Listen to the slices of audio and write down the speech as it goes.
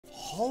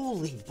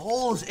Holy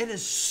balls, it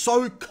is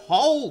so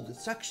cold.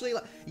 It's actually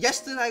like,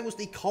 yesterday was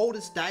the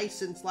coldest day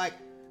since like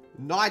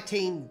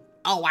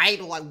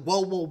 1908 or like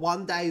World War I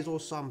days or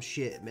some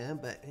shit, man.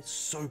 But it's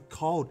so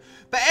cold.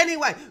 But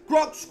anyway,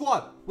 Gronks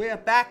Squad, we are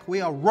back.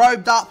 We are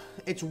robed up.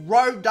 It's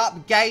robed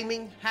up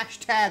gaming.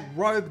 Hashtag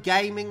robe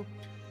gaming.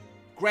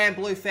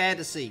 Granblue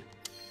Fantasy.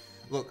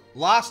 Look,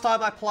 last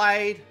time I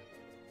played,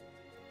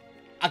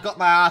 I got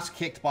my ass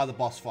kicked by the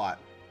boss fight.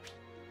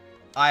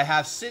 I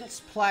have since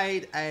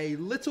played a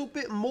little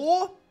bit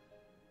more.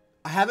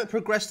 I haven't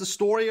progressed the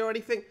story or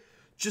anything.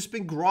 Just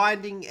been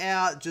grinding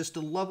out just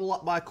to level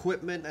up my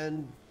equipment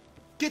and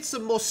get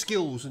some more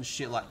skills and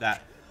shit like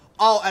that.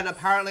 Oh, and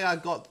apparently I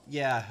got...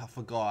 Yeah, I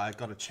forgot. I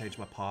got to change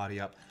my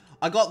party up.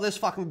 I got this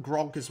fucking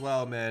Gronk as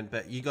well, man.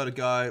 But you got to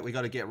go. We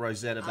got to get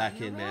Rosetta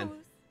back in, man.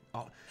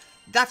 Oh,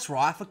 that's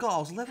right. I forgot. I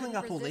was leveling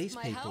up all these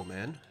people,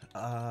 man. You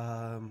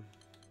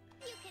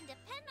can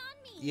depend on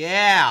me.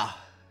 Yeah.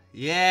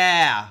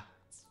 Yeah.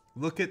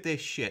 Look at this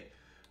shit.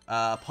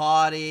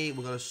 Party.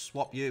 We're going to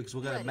swap you because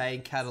we're going to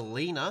main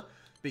Catalina.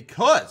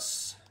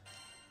 Because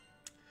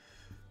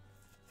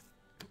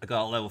I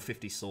got a level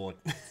 50 sword.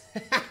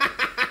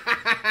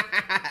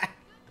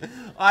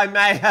 I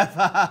may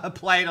have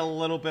played a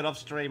little bit off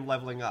stream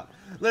leveling up.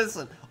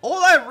 Listen,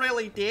 all I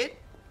really did,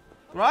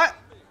 right,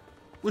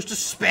 was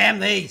just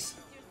spam these.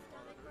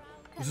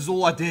 This is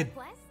all I did.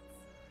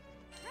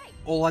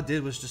 All I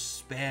did was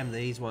just spam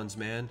these ones,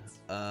 man.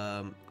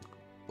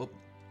 What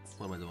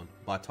am I doing?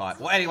 By type.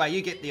 Well, anyway,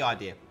 you get the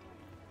idea.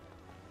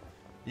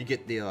 You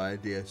get the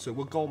idea. So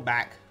we're going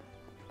back,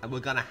 and we're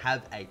gonna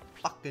have a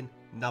fucking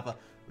another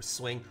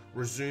swing.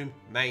 Resume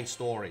main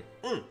story.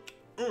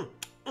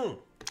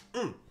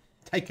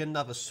 Take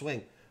another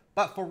swing.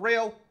 But for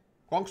real,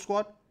 Gronks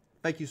Squad,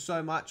 thank you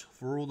so much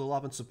for all the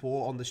love and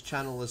support on this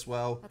channel as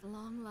well. At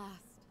long last.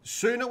 The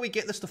sooner we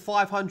get this to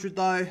 500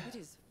 though, It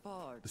is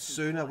far the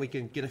sooner we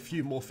can get a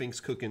few more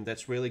things cooking.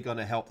 That's really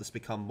gonna help this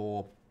become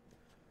more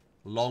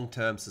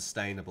long-term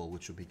sustainable,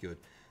 which will be good.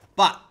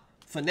 But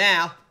for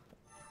now,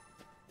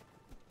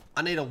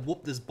 I need to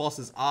whoop this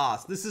boss's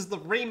ass. This is the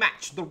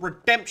rematch, the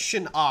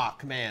redemption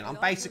arc, man. I'm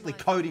basically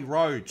Cody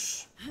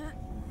Rhodes.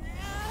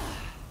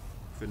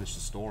 Finish the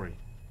story.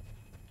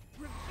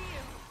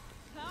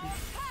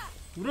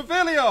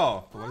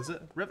 Revelio! What is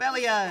it?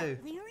 Revelio!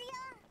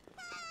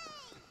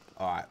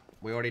 Alright,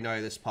 we already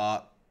know this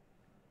part.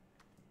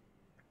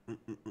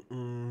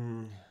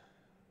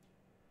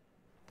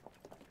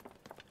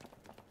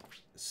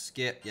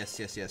 Skip. Yes,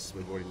 yes, yes.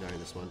 We've already known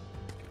this one.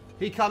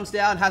 He comes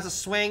down, has a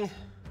swing.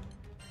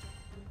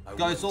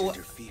 Goes all...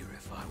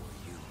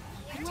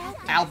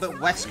 Albert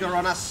Wesker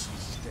on us.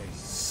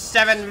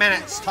 7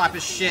 minutes type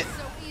of shit.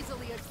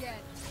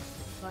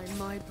 By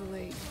my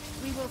blade,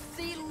 we will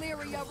see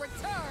Lyria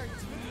return.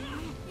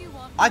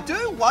 I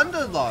do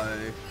wonder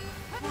though,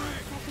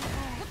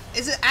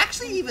 is it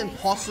actually even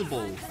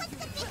possible?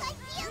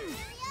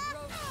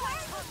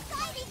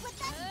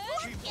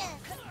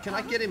 Can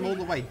I get him all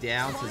the way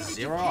down to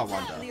 0? I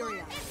wonder.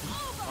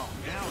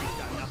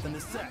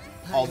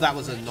 Oh, that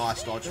was a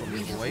nice dodge from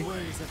your boy.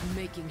 Ways of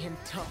making him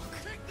talk.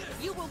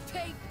 You will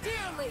pay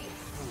dearly.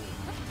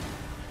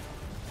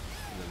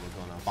 And then we're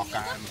gonna fuck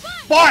him.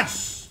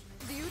 Boss!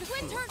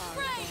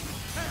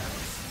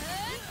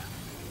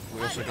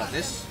 We also got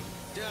this.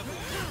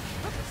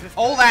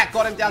 All that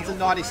got him down to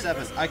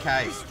 97.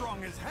 Okay.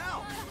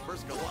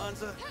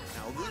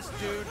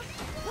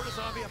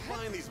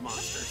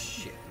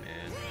 Shit,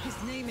 man. His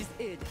name is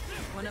Id,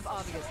 one of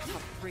Avia's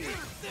top 3.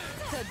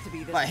 Said to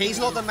be the But he's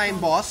not the main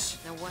boss.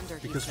 No wonder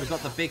because we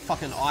got the big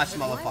fucking ice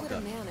Why would a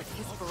motherfucker. man of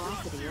his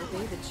ferocity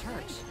obey the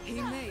church?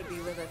 He may be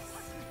Lilith's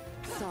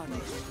son.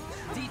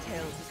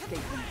 Details escape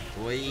me.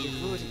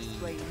 It would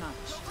explain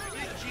much.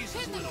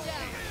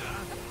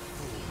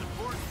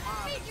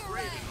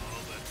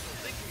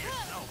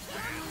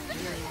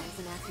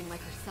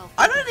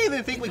 I don't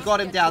even think we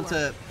got him down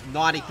to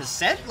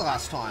 90%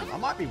 last time. I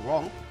might be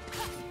wrong.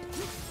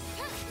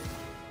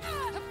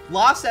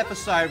 Last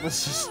episode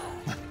was just...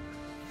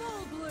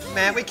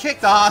 Man, we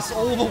kicked ass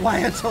all the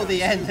way until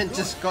the end and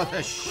just got a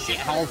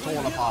shithole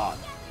torn apart.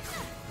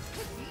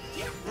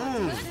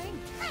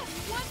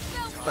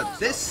 But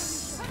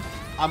this...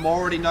 I'm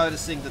already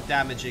noticing the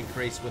damage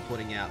increase we're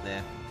putting out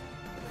there.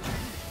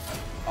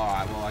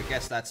 Alright, well, I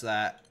guess that's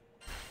that.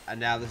 And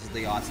now this is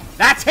the ice.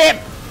 That's him!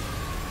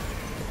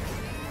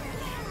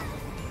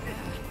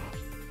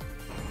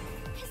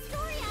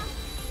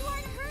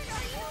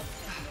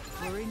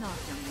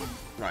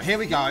 Right, here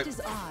we go.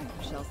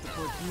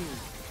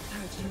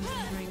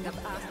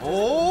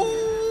 Oh!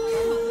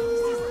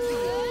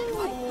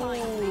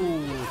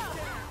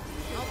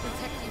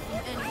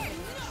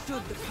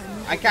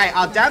 Okay,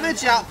 our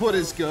damage output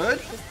is good.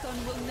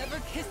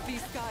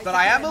 But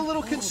I am a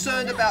little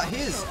concerned about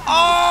his.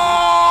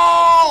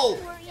 Oh!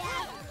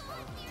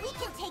 We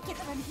can take it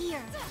from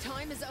here.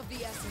 Time is of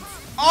the essence.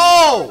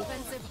 Oh!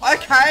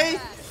 Okay.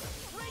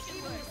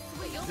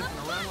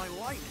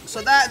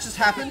 So that just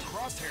happened.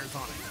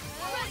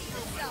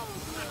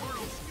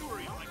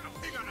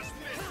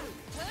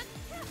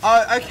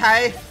 Oh,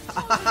 okay.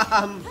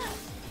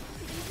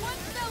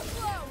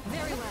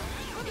 Very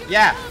well.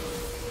 Yeah.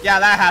 Yeah,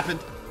 that happened.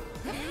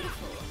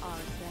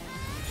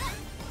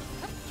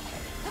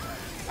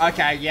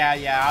 Okay,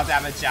 yeah, our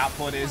damage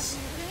output is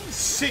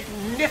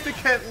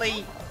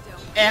significantly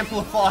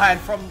amplified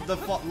from the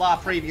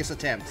previous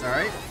attempts,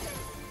 alright?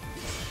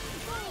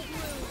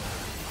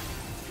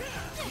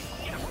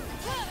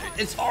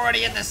 It's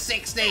already in the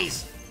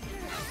 60s!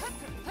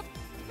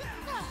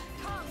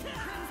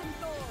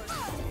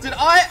 Did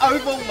I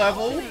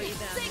over-level?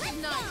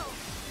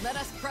 Let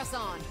us press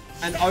on.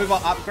 And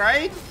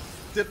over-upgrade?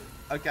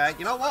 Okay,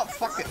 you know what?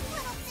 Fuck it.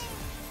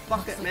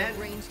 Fuck it, man.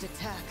 Ranged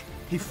attack.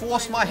 He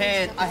forced my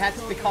hand. I had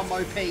to become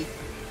OP.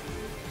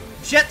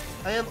 Shit!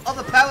 I am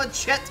overpowered,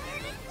 shit!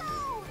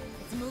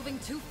 It's moving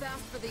too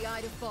fast for the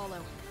eye to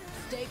follow.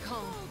 Stay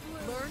calm.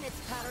 Learn its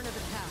pattern of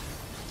attack.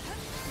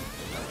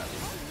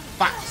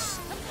 Facts.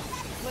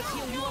 Let's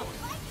heal you up.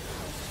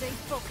 Stay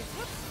focused.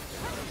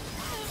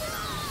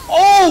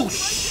 Oh,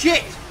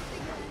 shit!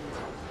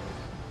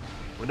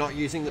 We're not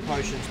using the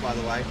potions, by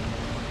the way.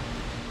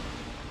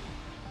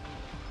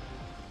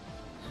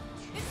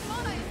 It's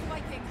Mana is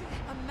spiking.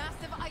 A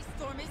massive ice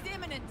storm is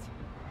imminent.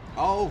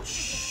 Oh,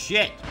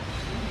 shit.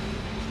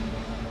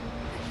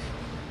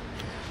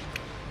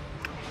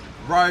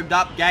 Robed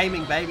up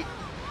gaming, baby.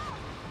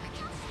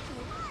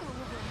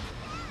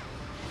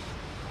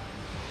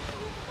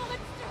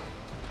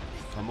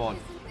 Come on.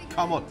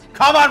 Come on.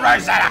 Come on,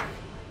 Rosetta!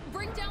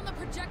 Bring down the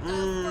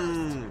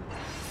projectiles first.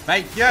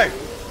 Thank you. Back to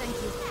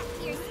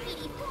your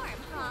speedy form,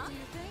 huh?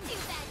 Too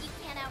bad you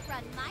can't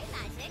outrun my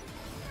magic.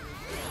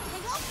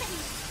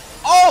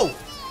 Oh!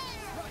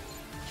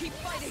 Keep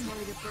fighting.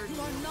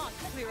 You are not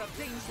clear of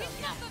danger.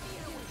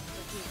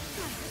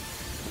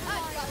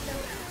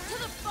 To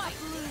the fight.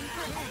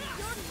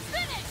 You're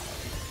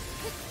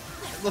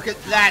finished. Look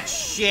at that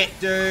shit,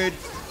 dude.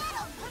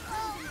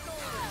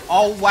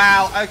 Oh,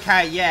 wow.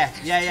 Okay, yeah.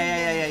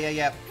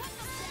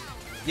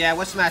 Yeah,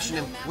 we're smashing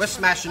him. We're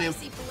smashing him.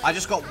 I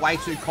just got way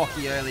too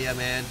cocky earlier,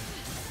 man.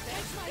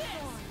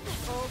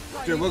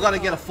 Dude, we're gonna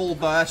get a full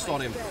burst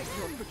on him.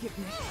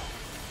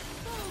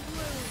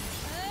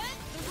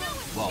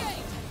 Well,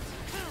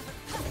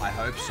 I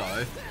hope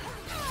so.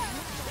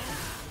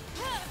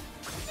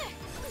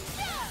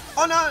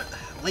 Oh no!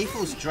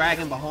 Lethal's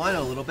dragging behind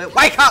a little bit.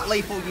 Wake up,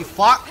 Lethal, you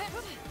fuck!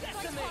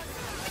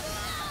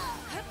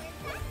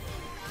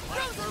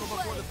 Last hurdle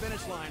before the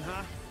finish line,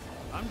 huh?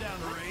 I'm down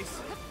to race.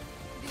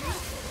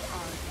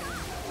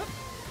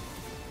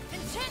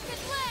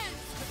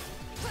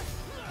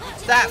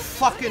 That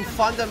fucking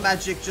thunder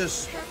magic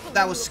just...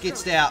 that was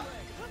skitzed out.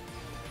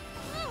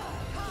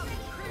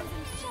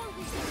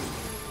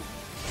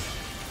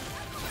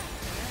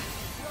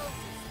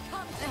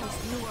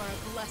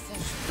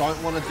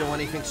 Don't want to do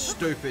anything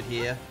stupid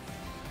here.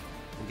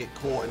 And get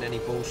caught in any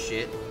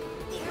bullshit.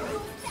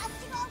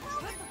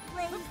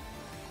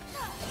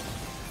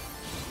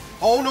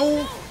 Oh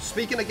no!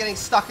 Speaking of getting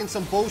stuck in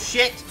some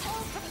bullshit.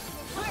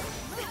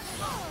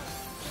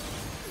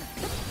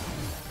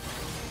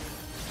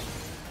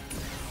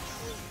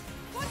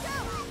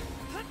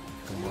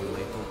 Come on,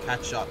 Lethal.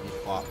 Catch up, you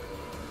fuck.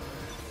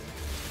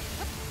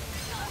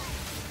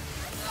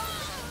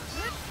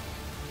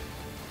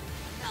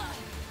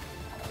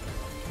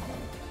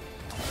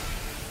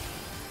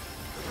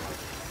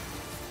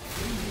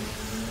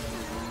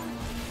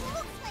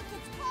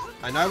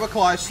 I know we're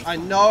close. I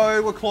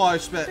know we're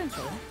close, but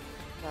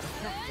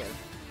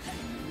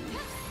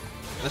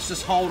let's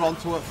just hold on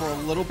to it for a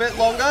little bit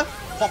longer.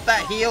 Pop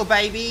that heal,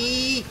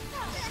 baby.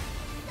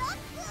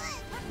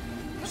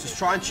 Let's just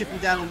try and chip him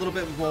down a little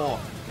bit more.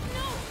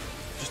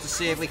 Just to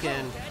see if we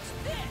can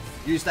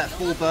use that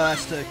full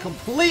burst to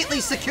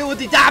completely secure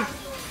the dab.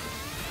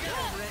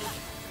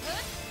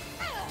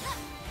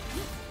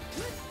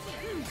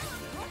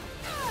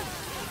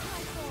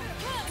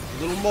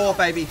 A little more,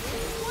 baby.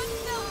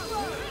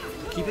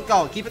 Keep it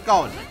going, keep it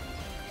going.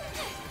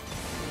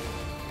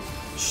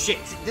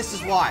 Shit, this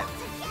is why.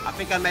 I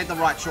think I made the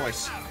right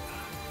choice.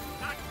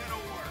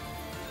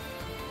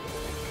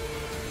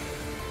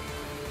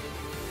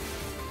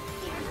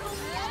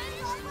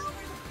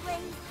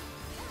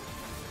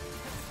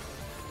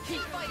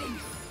 Keep fighting.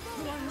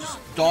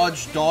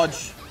 Dodge,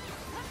 dodge.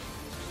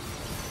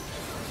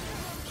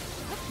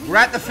 We're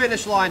at the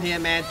finish line here,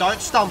 man.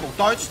 Don't stumble,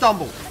 don't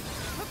stumble.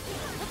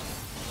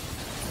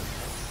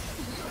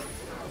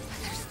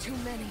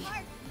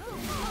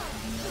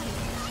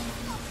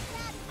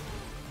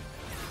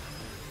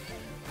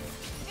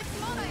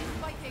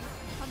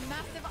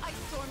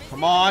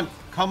 Come on,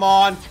 come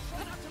on.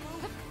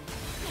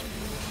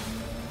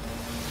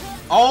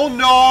 Oh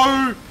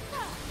no!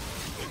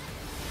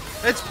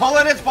 It's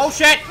pulling its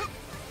bullshit!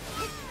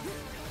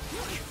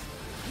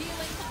 You've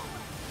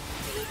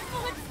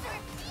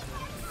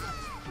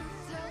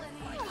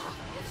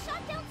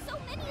shot down so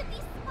many of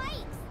these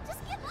spikes.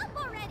 Just give up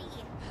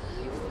already.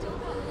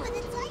 With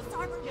its ice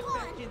armor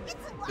on, it's a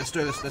Let's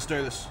do this, let's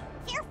do this.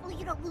 Careful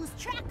you don't lose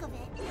track of it.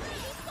 Keep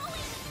going.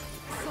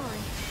 Sorry.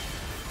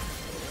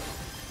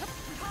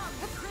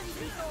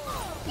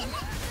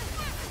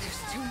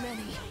 There's too many.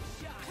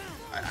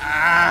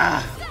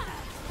 Ah!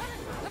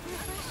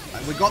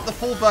 We got the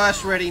full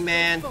burst ready,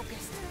 man.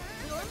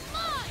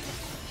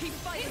 Keep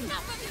fighting. You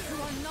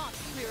are not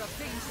clear of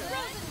danger.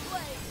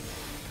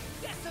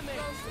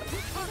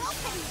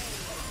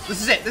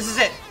 This is it. This is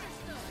it.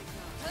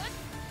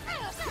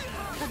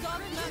 The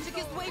dark magic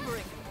is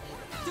wavering.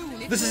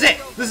 This is it.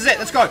 This is it.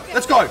 Let's go.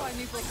 Let's go.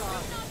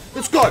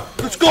 Let's go.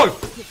 Let's go.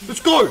 Let's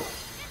go.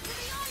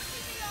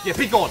 Yeah,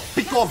 be gone.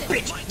 Be gone,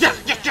 bitch.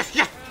 Yes, yes, yes,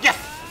 yes, yes.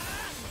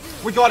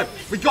 We got him.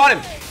 We got him.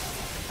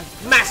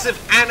 A massive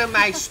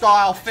anime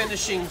style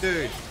finishing,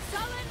 dude.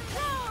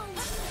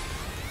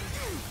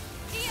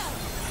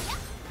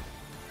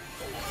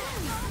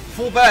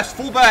 Full burst.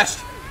 Full burst.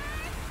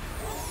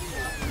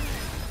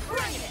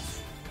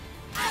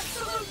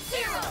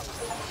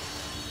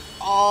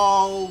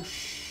 Oh,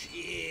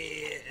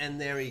 shit. And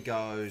there he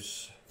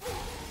goes.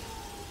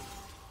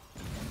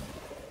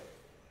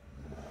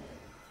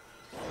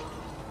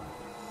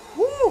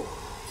 Woo!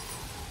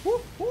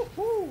 Woo, woo,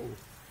 woo.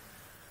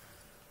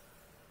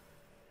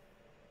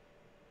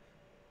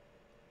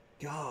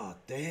 God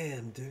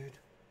damn, dude.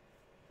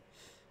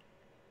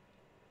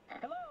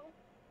 Hello?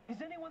 Is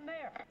anyone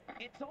there?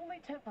 It's only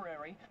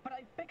temporary, but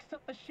I fixed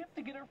up the ship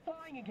to get her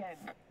flying again.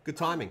 Good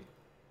timing.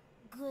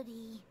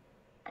 Goody.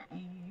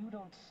 You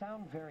don't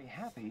sound very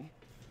happy.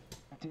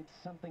 Did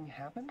something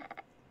happen?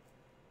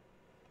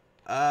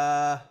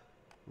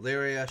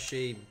 Lyria,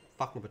 she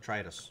fucking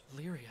betrayed us.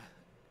 Lyria.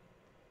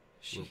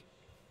 She...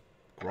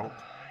 Gronk.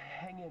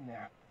 Hang in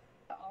there.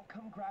 I'll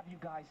come grab you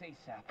guys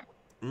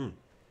ASAP.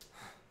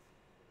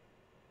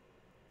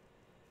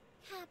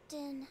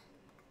 Captain.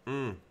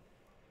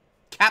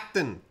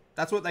 Captain.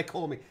 That's what they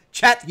call me.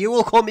 Chat, you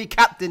will call me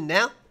Captain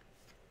now.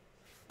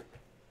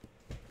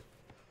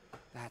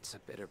 That's a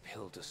bitter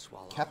pill to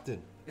swallow.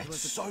 Captain. It was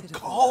It's a so pitiful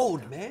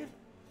cold, outcome. man.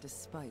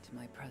 Despite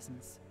my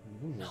presence.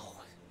 No,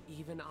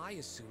 even I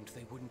assumed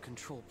they wouldn't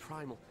control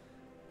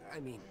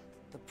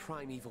the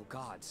primeval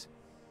gods.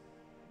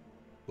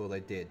 Well, they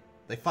did.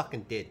 They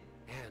fucking did.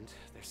 And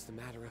there's the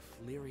matter of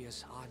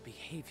Lyria's odd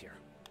behavior.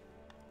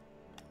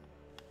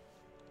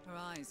 Her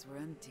eyes were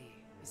empty,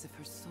 as if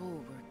her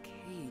soul were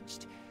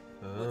caged.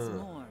 What's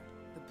more,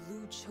 the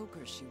blue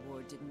choker she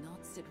wore did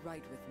not sit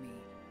right with me.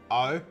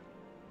 Oh?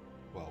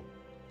 Well,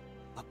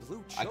 A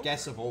blue I choker?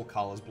 guess of all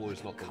colors, blue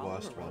is Like a not the collar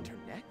worst around one. her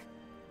neck?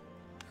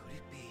 Could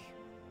it be?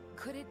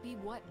 Could it be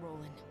what,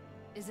 Roland?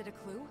 Is it a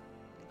clue?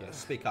 Yeah,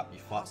 speak up, you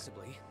fuck.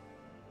 Possibly.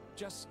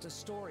 Just a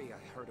story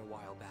I heard a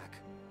while back.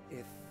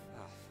 If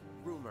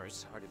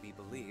rumors are to be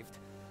believed,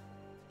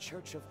 the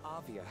Church of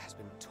Avia has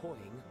been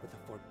toying with a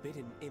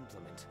forbidden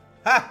implement.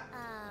 Ha!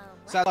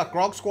 What? Sound like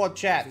Gronk Squad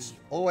chats.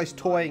 Always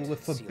toying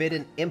with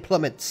forbidden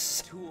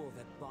implements. Tool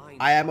that binds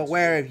I am humans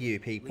aware of together, you,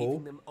 people.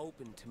 leaving them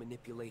open to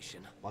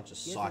manipulation. Bunch of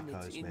Given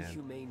its psychos, man.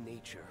 inhumane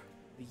nature,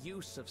 the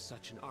use of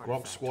such an Gronk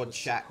artifact Squad was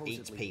chat supposedly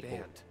eats people.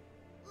 banned.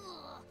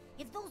 Ugh,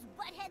 if those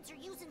buttheads are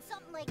using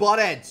something like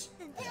Buttheads! that,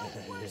 then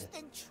they're worse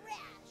than trash.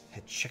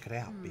 Hey, check it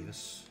out,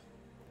 Beavis.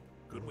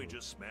 Couldn't we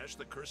just smash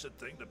the cursed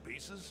thing to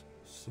pieces?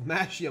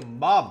 Smash your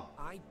mum!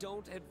 I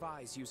don't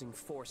advise using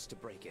force to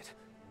break it.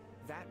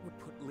 That would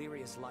put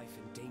Lyria's life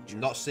in danger.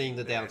 Not seeing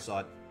the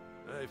downside.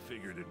 I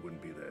figured it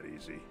wouldn't be that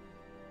easy.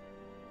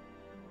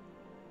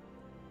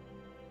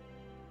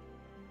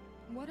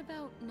 What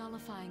about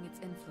nullifying its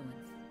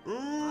influence?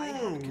 I have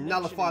a connection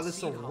Nullify in this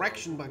Seed Hollow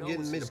erection who by knows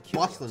getting me his to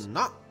bust curios. a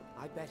nut.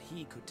 I bet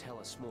he could tell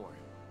us more.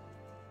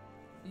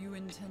 You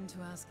intend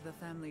to ask the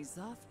family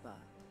Zathba?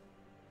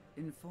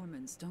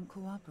 Informants don't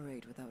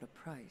cooperate without a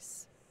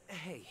price.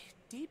 Hey,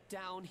 deep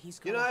down he's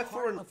got You a know,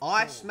 for heart an of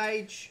ice gold.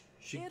 mage,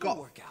 she It'll got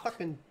work out.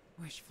 fucking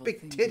Wishful big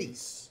thinking.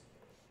 titties.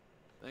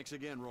 Thanks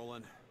again,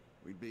 Roland.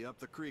 We'd be up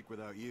the creek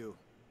without you.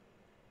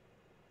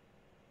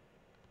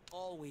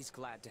 Always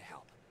glad to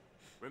help.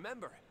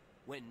 Remember,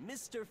 when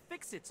Mr.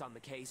 Fix-It's on the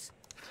case,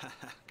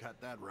 Got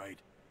that right.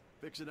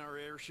 Fixing our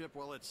airship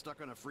while it's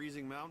stuck on a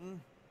freezing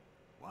mountain?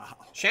 Wow.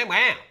 Sham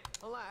wow!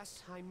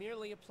 alas, I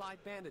merely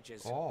applied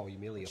bandages. Oh, you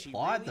merely What she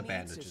applied the really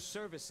needs is bandages.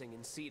 servicing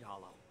in Seed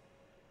Hollow.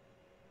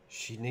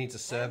 She needs a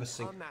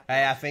servicing. on that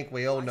Hey, I note, think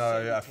we all I say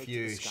know we a take to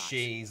few the skies.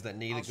 she's that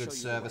need I'll a good show you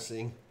the way.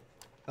 servicing.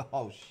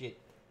 Oh, shit.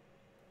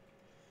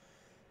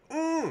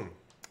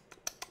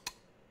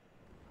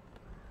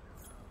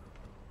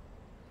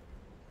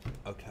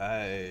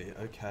 Okay.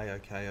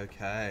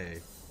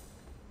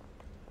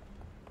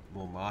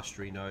 More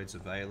mastery nodes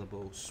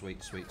available.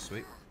 Sweet, sweet,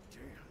 sweet.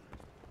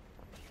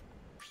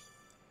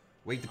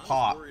 We I was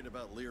depart. worried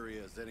about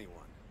Lyria as anyone,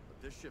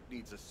 but this ship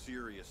needs a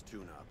serious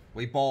tune-up.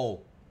 We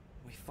ball.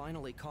 We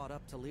finally caught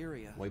up to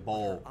Lyria. We but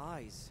ball. Her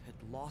eyes had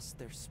lost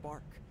their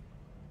spark.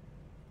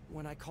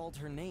 When I called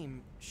her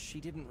name, she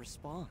didn't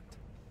respond.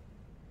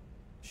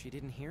 She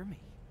didn't hear me.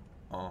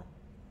 Oh.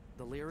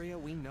 The Lyria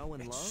we know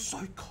and It's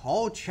love, so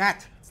cold,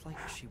 chat. it's like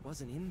she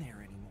wasn't in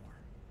there anymore.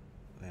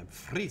 I'm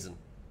freezing.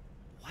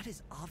 What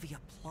is Avia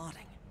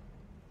plotting?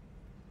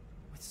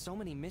 With so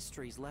many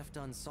mysteries left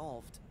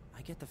unsolved,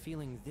 I get the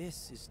feeling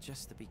this is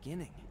just the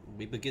beginning.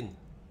 We begin.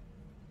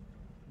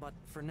 But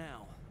for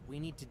now, we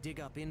need to dig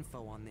up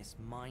info on this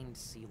Mind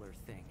Sealer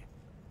thing.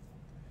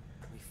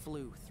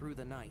 flew through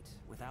the night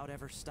without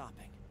ever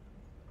stopping.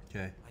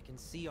 Okay. I can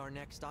see our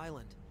next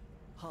island,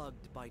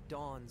 hugged by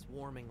dawn's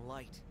warming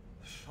light.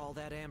 Call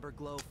that amber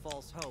glow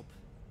false hope,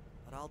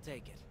 but I'll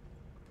take it.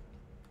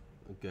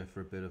 We'll go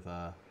for a bit of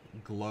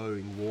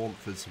glowing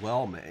warmth as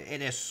well, man.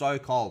 It is so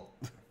cold.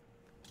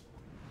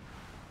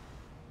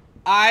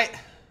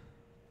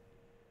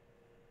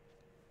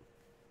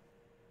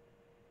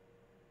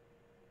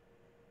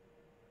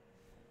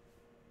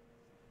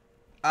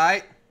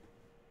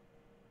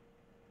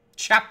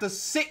 Chapter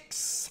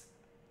 6.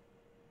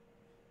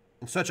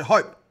 In Search of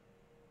Hope.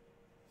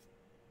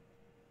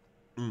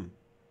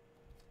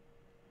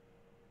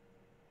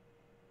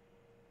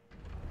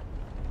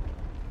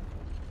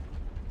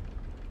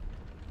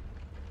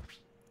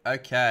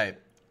 Okay.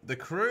 The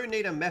crew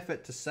need a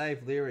method to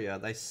save Lyria.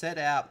 They set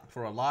out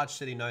for a large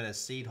city known as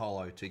Seed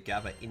Hollow to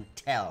gather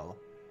intel.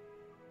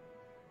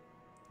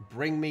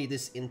 Bring me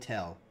this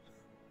intel.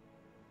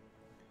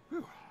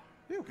 Whew.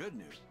 Good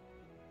news.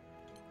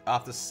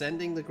 After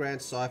sending the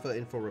Grand Cipher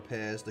in for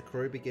repairs, the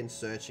crew begins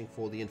searching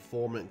for the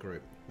informant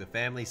group, the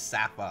family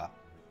Sapper,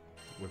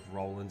 with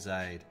Roland's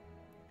aid.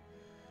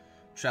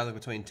 Traveling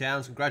between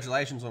towns.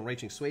 Congratulations on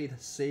reaching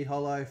Seed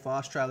Hollow.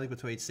 Fast traveling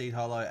between Seed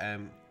Hollow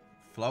and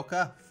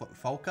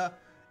Folka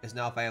is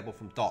now available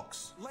from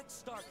docks. Let's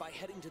start by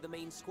heading to the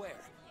main square.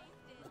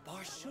 The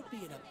bar should be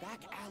in a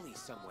back alley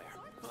somewhere.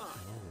 Huh.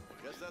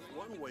 Guess that's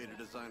one way to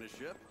design a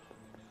ship.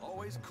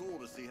 Always cool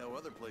to see how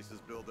other places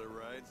build their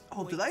rides.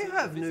 Oh, do they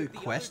have new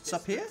quests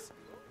up here?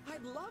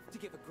 I'd love to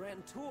give a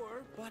grand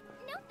tour, but...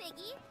 No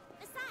biggie.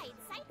 Besides,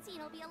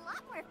 sightseeing will be a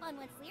lot more fun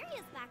once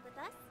Lyria's back with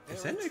us.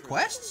 Is there new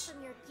quests?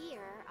 From your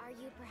gear, are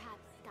you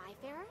perhaps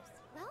Skyfarers?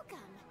 Welcome.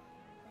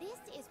 This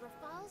is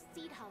Rafal's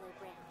Seed Hollow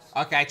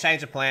branch. Okay,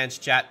 change of plans,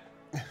 chat.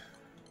 Let's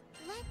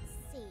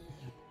see.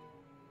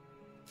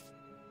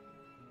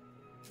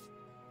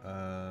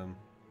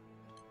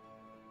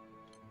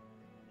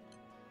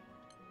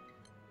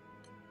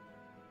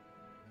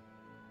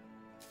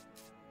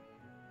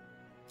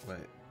 Wait.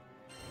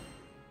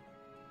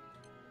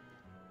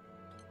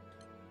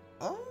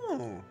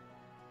 Oh.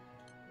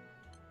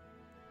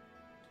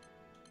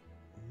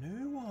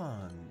 New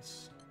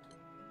ones.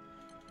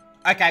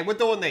 Okay, we're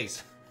doing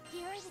these.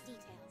 Here are the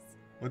details.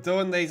 We're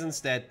doing these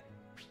instead.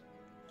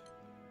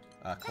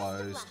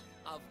 Closed.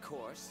 Of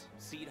course,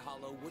 Seed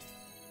Hollow would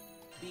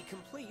be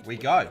complete. We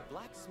with go. a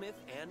blacksmith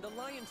and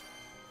alliance.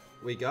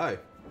 We go.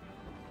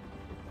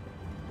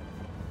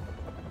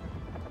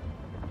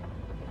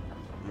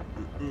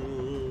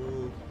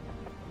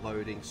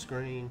 Loading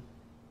screen.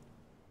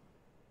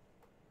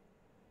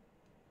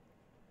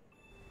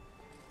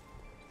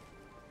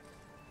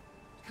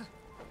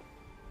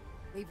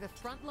 Leave the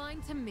front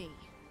line to me.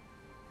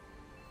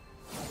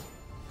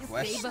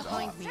 Quest Stay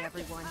behind me,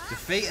 everyone.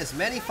 Defeat as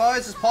many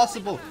foes as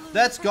possible.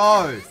 Let's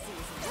go.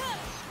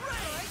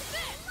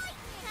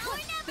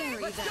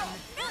 Bury them.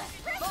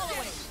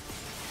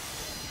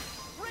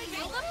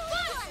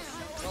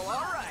 Well,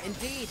 all right.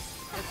 Indeed.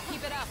 Let's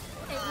keep it up.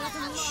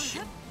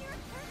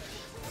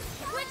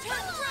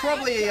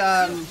 Probably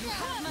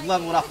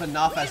leveled up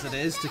enough as it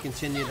is to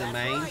continue the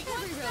main,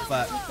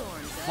 but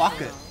fuck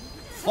it.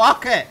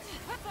 Fuck it.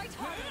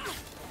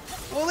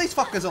 All these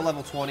fuckers are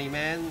level 20,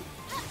 man.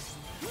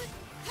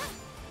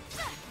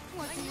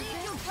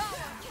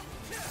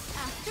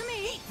 After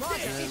me.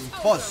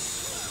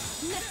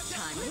 Boss. Next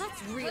time,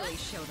 let's really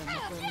show them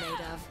what we're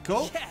made of.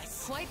 Cool.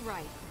 Yes. Quite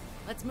right.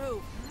 Let's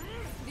move.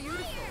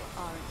 Beautiful,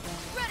 aren't they?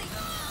 Ready.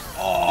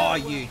 Oh,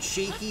 you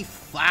cheeky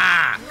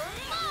fuck.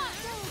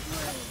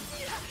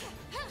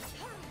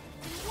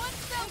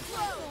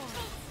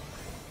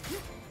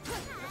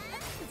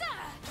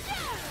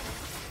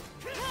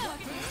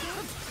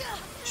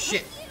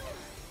 Shit.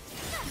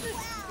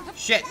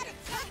 Shit.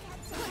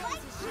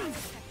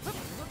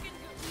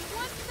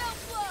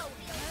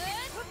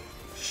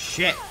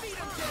 Shit.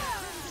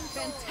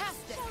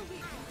 Fantastic.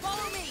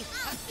 Follow me.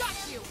 I've got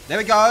you. There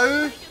we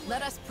go.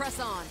 Let us press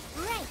on.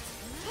 Right.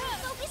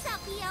 Focus up,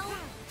 Theo.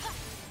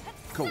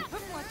 Cool.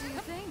 What do you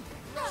think?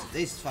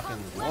 These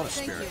fucking water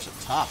spirits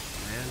are tough,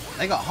 man.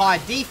 They got high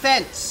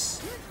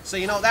defense. So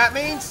you know what that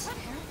means?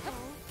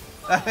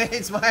 That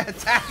means my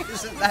attack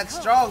isn't that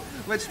strong,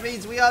 which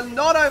means we are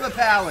not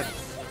overpowered.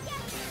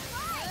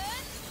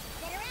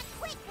 Better act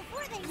quick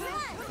before they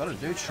run. Got a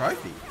new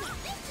trophy.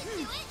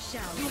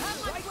 Shall we?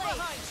 Right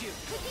behind you.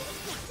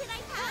 Did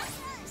I pass?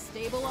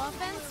 Stable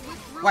offense with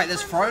Wait,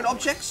 there's thrown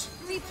objects?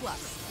 3+.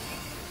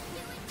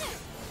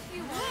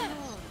 You won.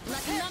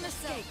 Let none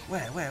escape.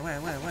 Where?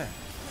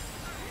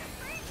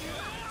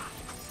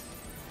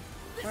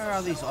 Where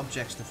are these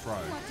objects to throw?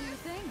 What do you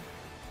think?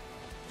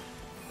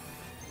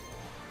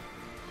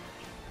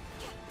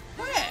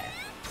 Where?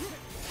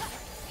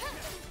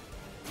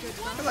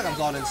 I feel like I'm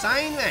gone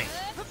insane, mate.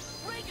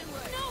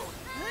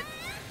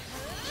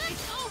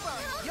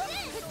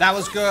 That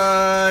was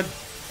good.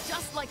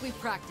 Just like we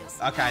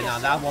practiced. Okay, no,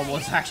 that one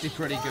was actually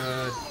pretty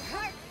good.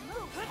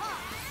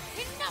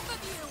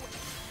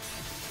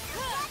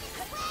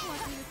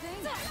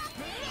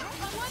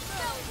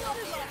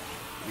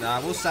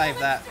 Nah, we'll save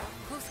that.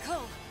 Who's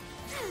cool?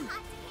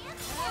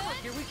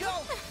 Here we go!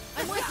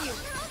 I'm with you!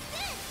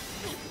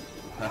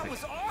 That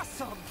was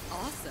awesome!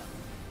 Awesome.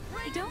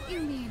 Don't you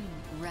mean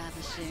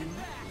ravishing?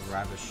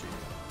 Ravishing.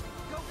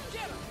 Go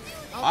get him!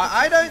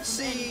 I don't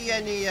see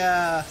any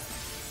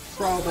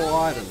throwable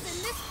items. In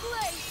this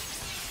place.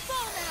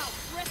 Fall now.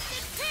 Rest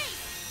in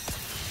peace.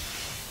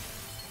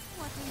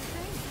 What do you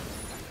think?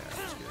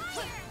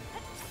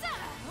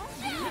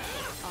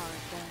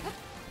 Alright then.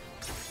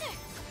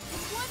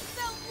 One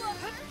fell blow.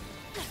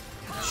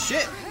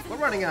 Shit, we're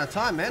running out of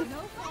time, man. No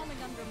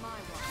falling under my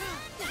watch.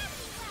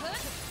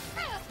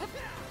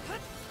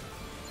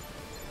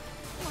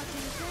 What do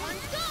you think? On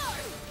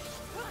guard.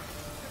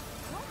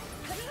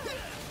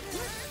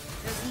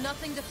 There's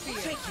nothing to fear.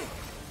 Take it!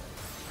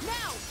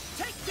 Now!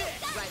 Take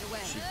this! Right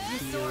away. You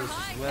heals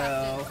as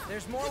well.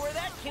 There's more where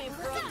that came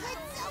from! Good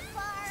so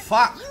far.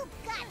 Fuck. You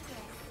got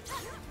this.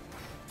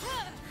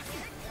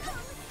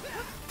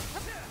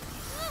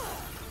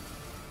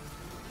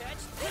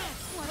 Catch this!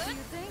 What do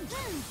you think?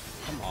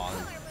 Come on.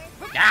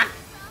 Yeah.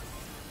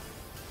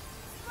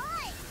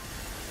 Fine.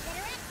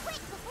 Better act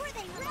quick before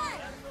they run.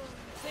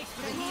 Thanks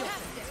for the heal!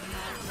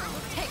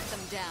 Take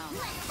them down.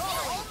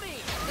 Follow me!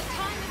 The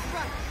time is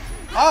right.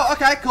 Oh,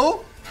 okay,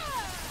 cool.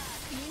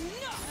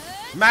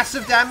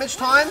 Massive damage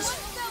times.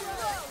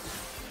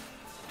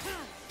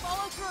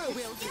 Follow through.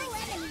 We'll do. Two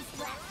enemies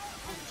left.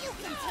 And you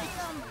can take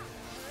them.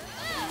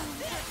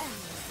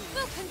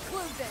 We'll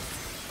conclude this.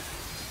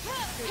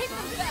 Keep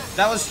them back.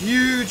 That was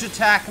huge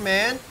attack,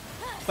 man.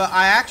 But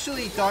I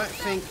actually don't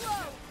think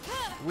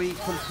we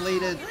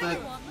completed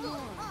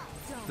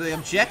the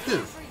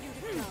objective.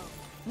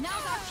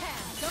 Now's our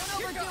chance. Don't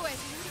overdo it.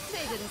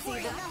 They didn't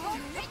see that.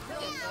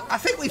 I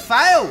think we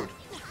failed.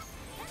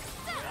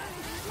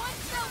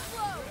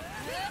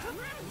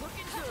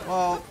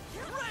 Well,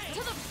 To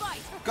the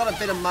fight. got a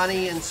bit of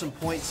money and some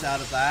points out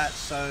of that,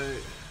 so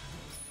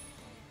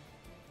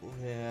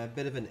yeah, a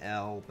bit of an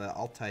L, but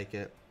I'll take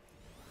it.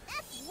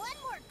 That's one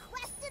more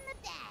quest in the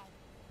bag.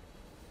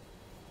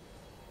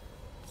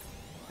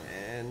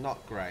 And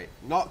not great.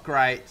 Not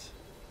great,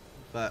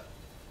 but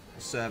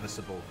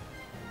serviceable.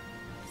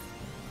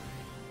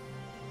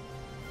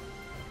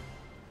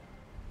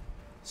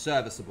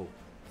 Serviceable.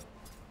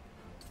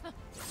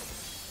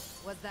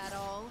 Was that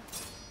all?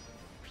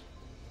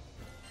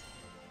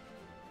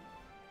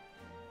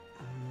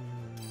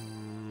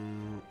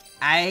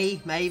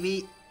 A,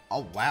 maybe.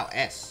 Oh, wow,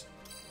 S.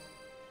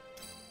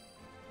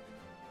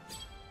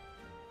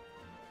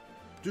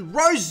 Dude,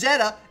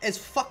 Rosetta is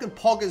fucking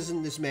poggers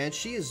in this, man.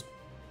 She is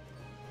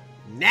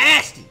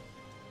nasty.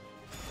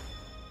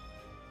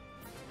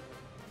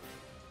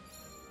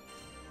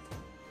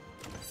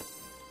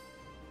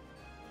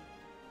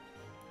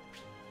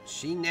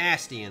 She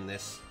nasty in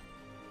this.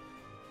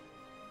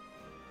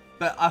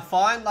 But I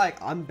find, like,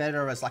 I'm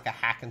better as, like, a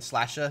hack and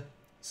slasher.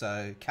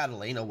 So,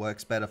 Catalina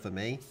works better for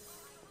me.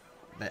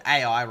 The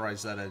AI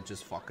Rosetta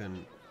just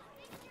fucking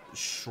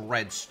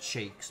shreds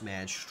cheeks,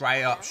 man.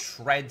 Straight up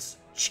shreds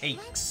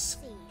cheeks.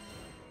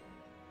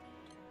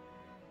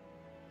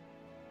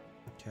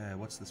 Okay,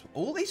 what's this?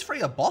 All these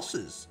three are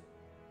bosses.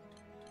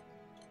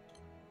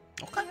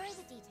 Okay. Here are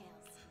the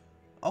details.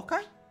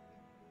 Okay.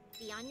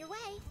 Be on your way.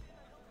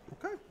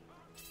 Okay.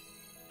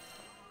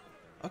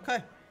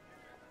 Okay.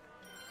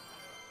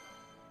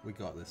 We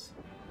got this.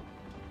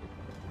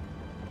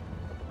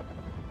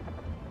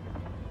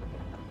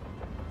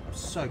 I'm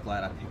so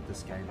glad I picked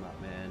this game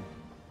up, man.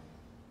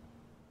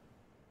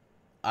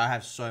 I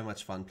have so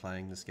much fun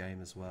playing this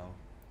game as well.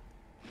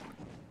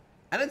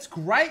 And it's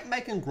great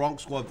making Gronk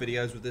Squad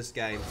videos with this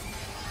game.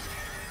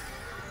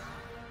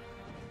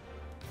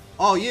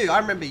 Oh, you. I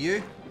remember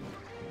you.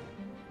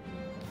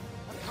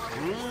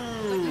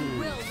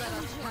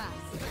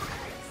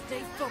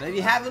 And if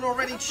you haven't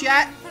already,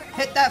 chat,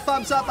 hit that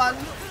thumbs up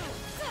button.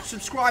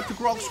 Subscribe to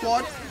Gronk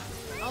Squad.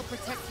 I'll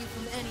protect you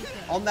from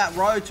anything. On that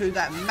road to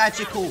that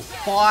magical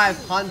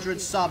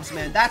 500 subs,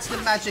 man. That's the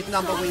magic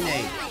number we need.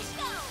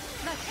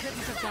 That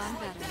couldn't have gone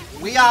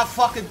better. We are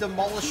fucking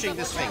demolishing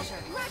this thing.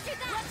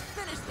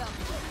 Finish them.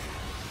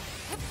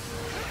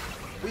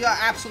 We are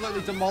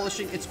absolutely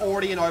demolishing. It's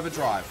already in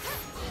overdrive.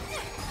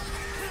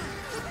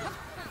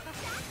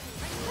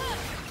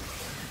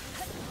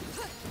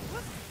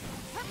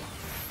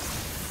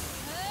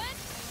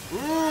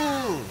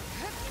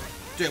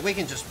 Dude, we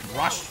can just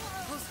rush.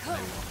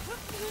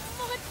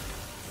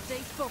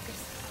 Stay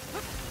focused.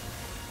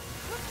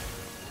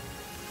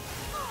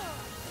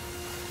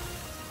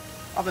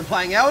 I've been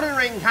playing Elden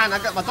Ring, and I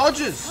got my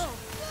dodges.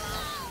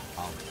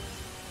 Oh.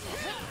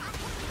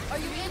 Are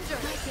you injured?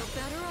 I feel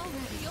better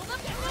already. Feel the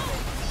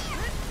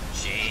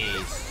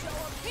Jeez.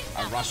 I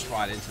rushed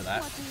right into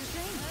that. What do you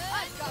think?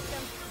 I've got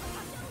them.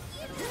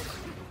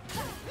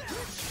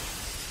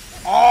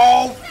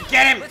 Oh,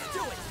 get him! Let's do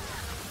it!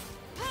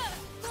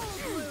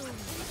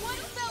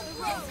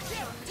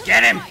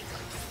 Get him!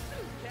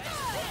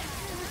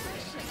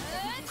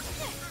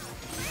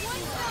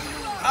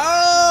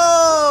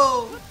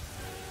 Oh!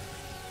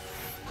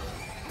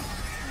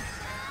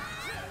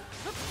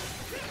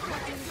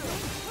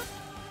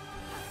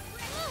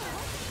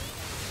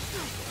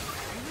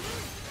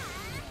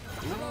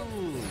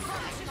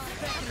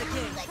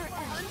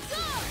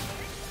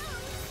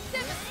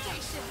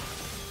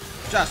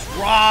 Just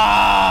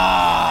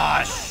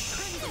rush!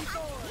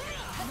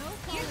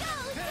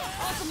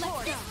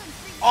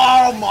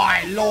 Oh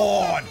my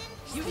lord!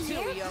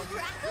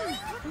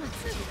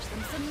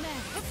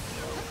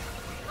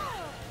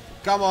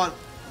 Come on,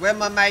 where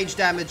my mage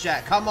damage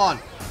at? Come on,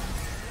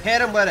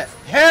 hit him with it!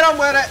 Hit him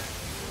with it!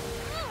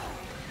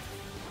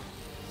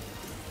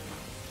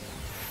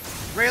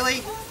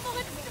 Really?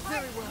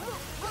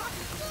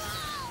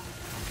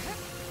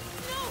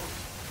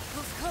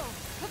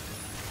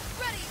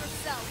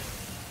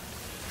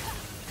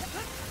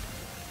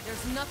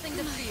 There's nothing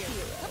to fear.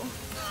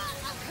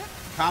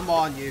 Come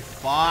on, you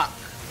fuck.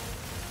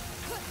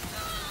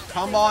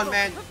 Come on,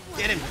 man.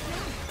 Get him.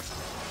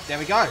 There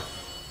we go.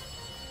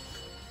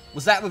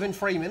 Was that within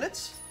 3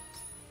 minutes?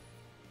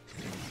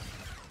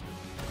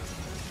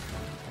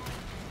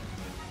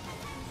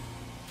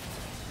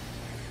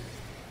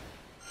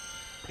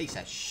 Piece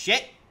of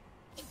shit.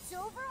 It's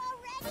over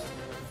already?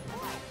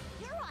 Boy,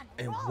 you're on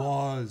It roll.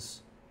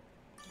 was.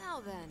 Now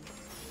then.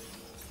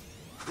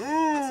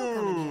 This'll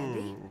come in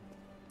handy. Mmm.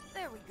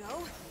 There we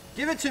go.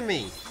 Give it to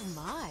me. Oh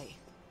my.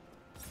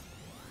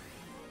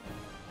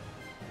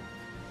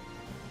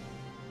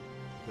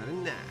 Very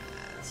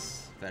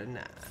nice. Very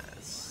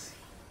nice.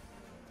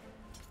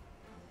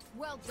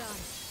 Well done.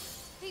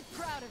 Be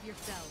proud of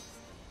yourselves.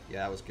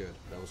 Yeah, that was good.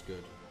 That was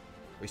good.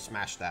 We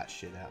smashed that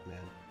shit out,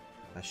 man.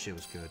 That shit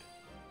was good.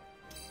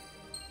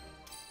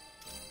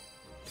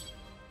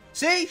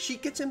 See? She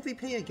gets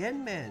MVP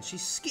again, man. She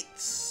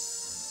skits.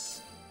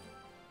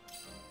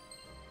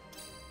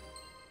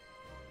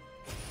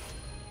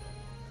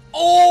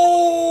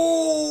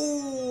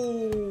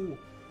 Oh!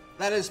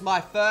 That is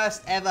my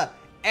first ever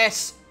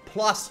S++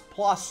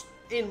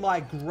 in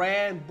my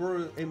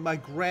Granblue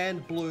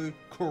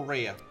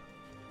career.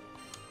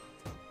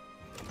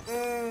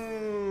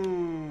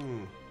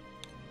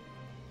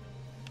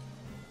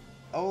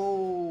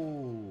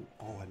 Oh,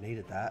 I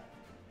needed that.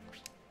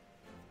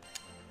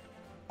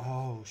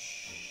 Oh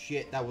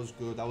shit, that was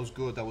good. That was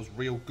good. That was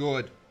real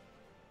good.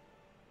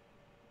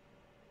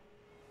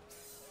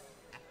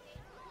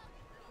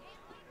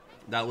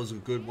 That was a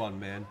good one,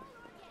 man.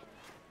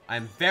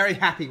 I'm very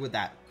happy with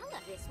that. I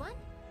love this one.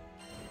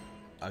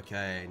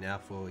 Okay, now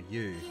for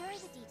you. Here are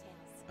the details.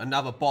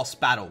 Another boss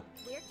battle.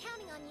 We're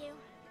counting on you.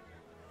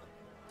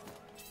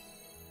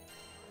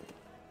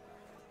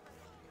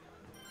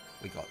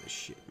 We got this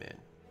shit, man.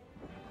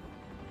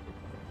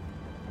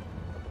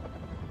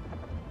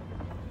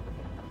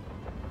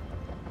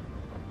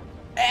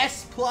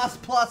 S++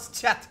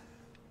 chat.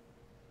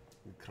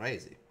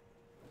 Crazy.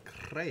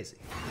 Crazy.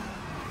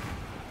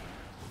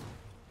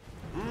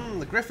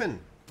 The Griffin.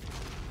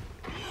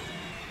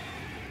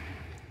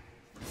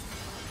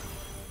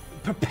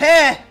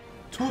 Prepare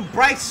to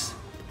embrace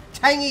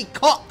tangy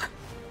cock.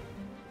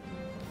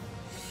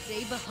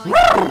 Stay behind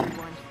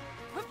everyone.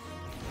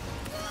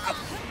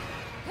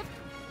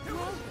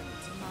 Welcome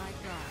to my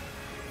garden.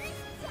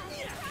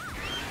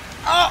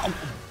 Oh,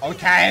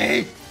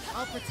 okay.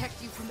 I'll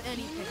protect you from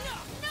anything.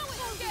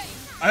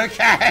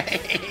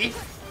 Okay.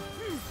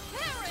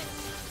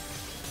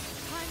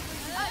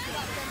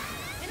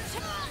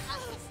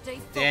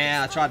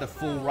 Damn, I tried to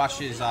full rush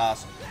his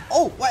ass.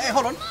 Oh, wait,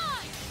 hold on.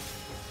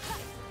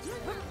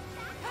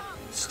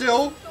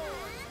 Still.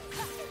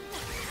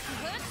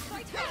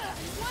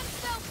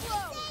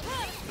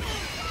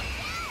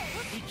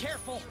 Be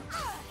careful.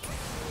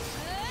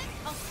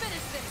 I'll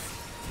finish this.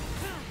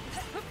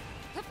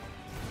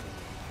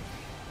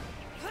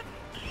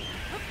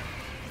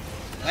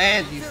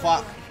 Land, you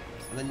fuck.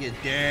 And then you're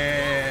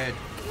dead.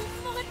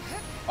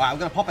 Alright, I'm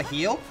gonna pop a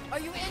heal. Are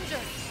you injured?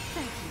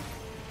 Thank you.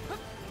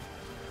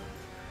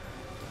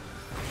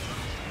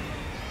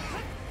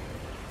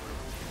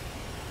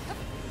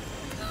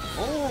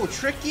 Oh,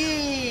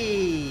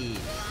 tricky.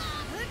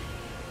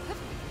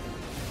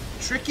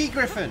 Tricky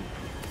Griffin.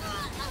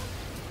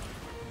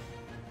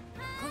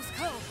 Close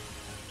call.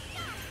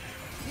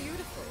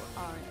 Beautiful,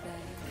 aren't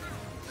they?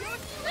 You're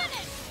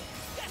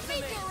finished!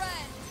 Meet your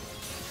end!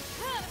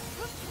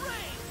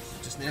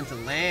 Just need him to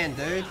land,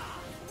 dude.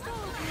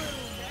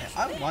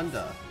 I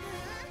wonder.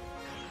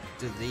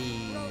 Do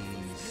these...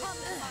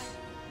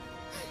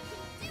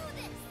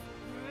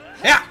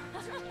 Yeah!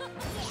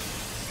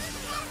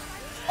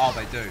 Oh,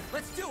 they do.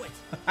 Let's do it.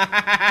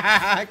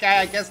 Okay,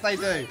 I guess they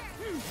do.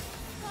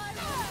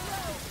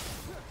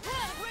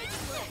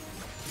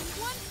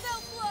 One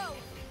fell blow.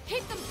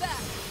 Hit them back.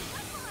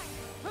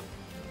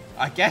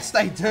 I guess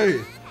they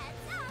do.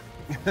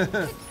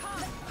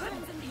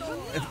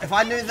 If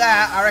I knew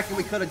that, I reckon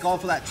we could have gone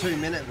for that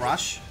 2-minute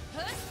rush.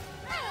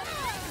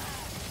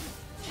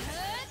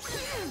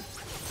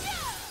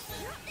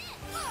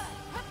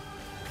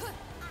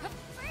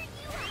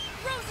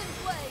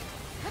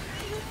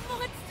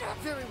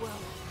 Very well.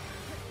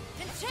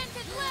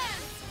 Enchanted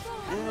lands.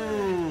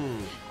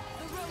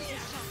 The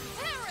roses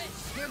perish.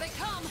 Here they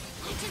come.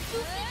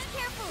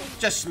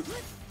 Just move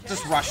things carefully.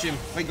 Just rush him.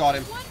 We got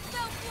him. One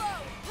fell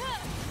blow.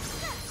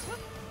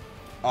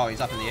 Oh,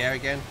 he's up in the air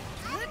again.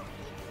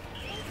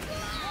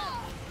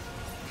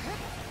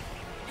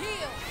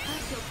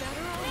 feel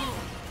better already.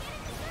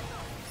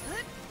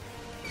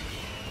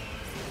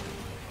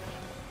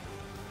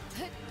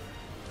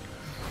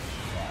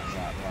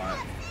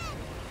 Right.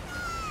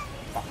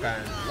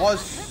 Fucking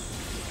was.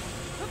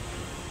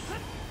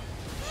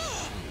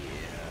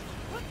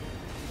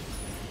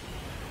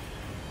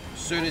 As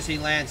soon as he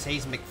lands,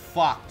 he's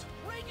McFucked.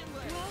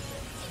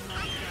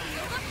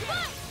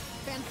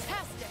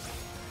 Fantastic.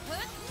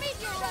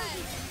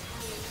 Meteorite.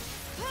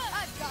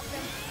 I've got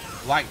them.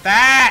 Like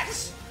that!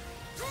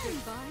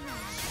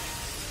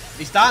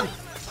 He's done.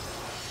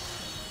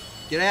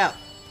 Get out.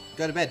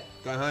 Go to bed.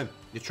 Go home.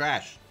 You're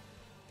trash.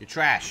 You're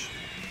trash.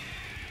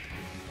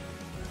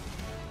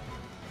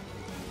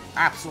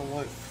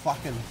 Absolute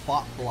fucking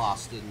butt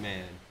blasted,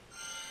 man.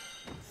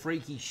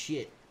 Freaky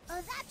shit.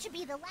 Oh, that should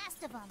be the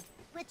last of them.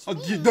 Which Oh,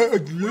 means you it's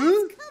don't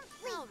complete.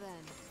 Well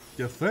then,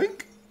 You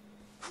think?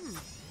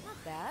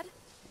 not bad.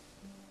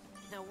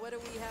 Now what do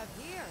we have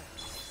here?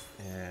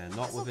 Yeah,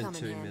 not This'll within come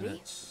in 2 handy.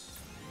 minutes.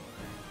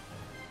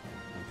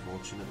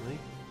 Unfortunately.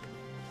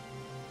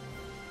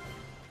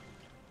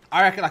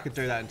 I reckon I could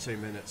do that in 2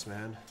 minutes,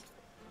 man.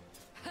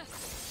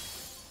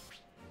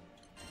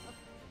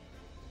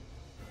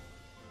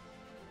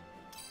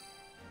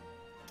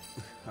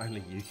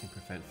 Only you can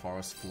prevent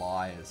forest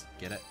flyers.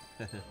 Get it?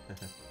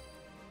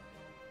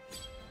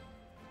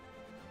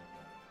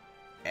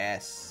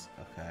 S.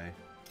 Okay.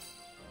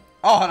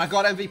 Oh, and I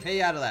got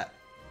MVP out of that.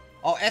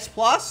 Oh, S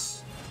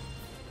plus?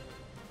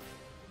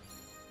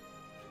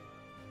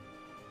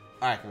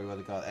 I reckon we would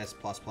have got S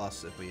plus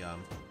plus if we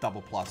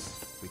double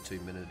plus if we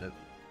 2-minuted it.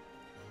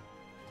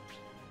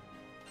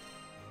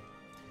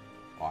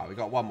 Alright, we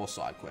got one more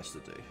side quest to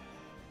do.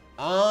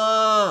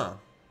 Ah!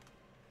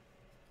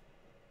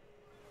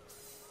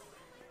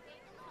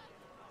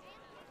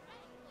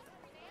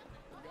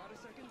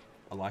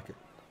 I like it.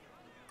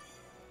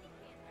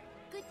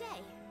 Good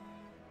day.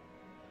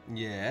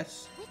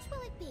 Yes. Which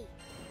will it be?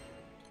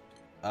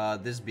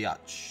 This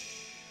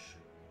biatch.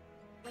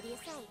 What do you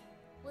say?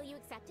 Will you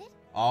accept it?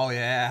 Oh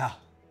yeah.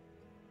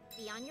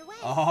 Be on your way.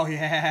 Oh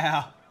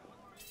yeah.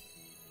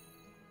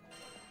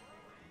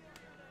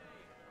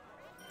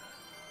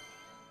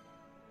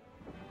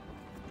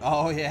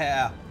 Oh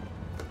yeah.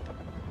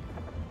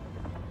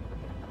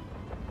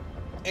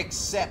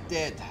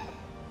 Accepted.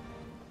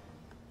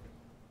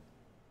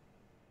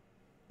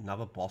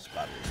 Another boss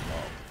battle as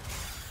well.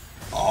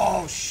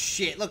 Oh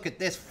shit, look at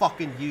this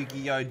fucking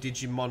Yu-Gi-Oh!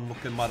 Digimon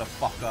looking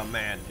motherfucker,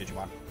 man.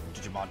 Digimon.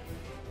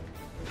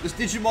 This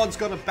Digimon's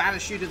gonna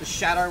banish you to the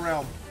Shadow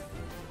Realm.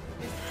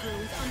 This crew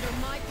is under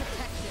my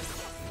protection.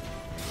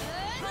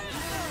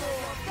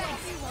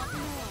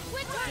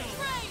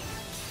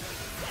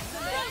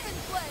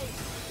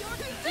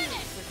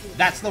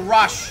 That's the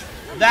rush.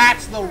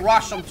 That's the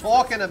rush I'm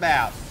talking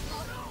about.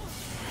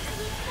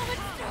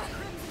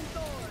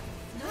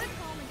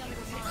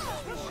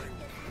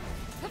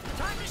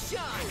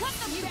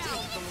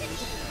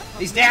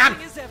 He's down.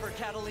 As ever,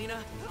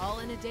 Catalina. All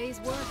in a day's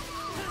work.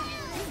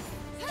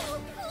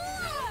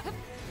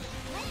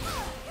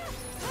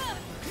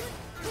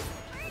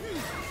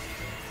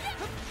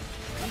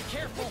 Be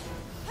careful.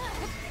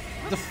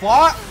 The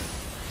fuck?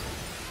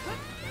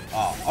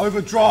 Oh,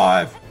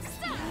 overdrive.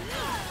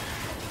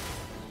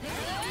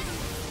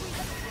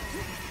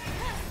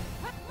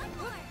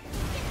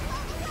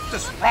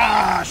 Just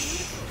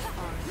rush.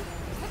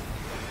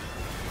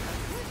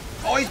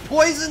 Oh, he's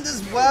poisoned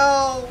as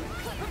well.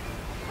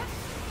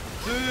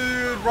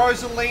 Dude,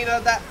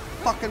 Rosalina, that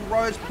fucking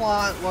rose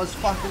plant was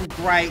fucking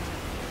great.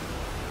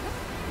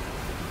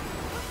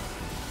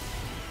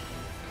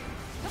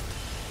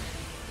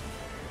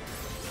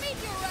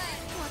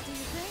 What do you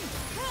think?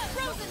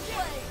 Frozen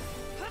blade.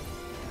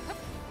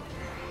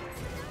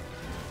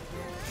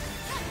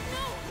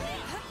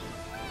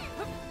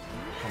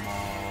 Come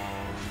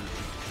on.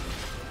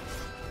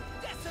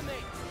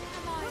 Decimate.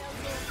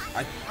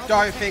 I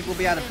don't think we'll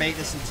be able to beat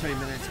this in 2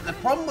 minutes. The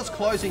problem was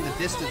closing the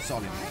distance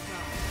on him.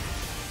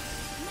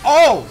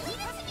 Oh!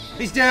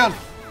 He's down.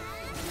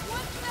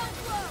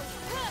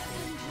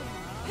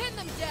 Pin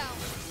them down.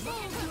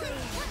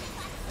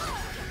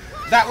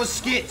 That was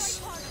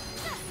Skits.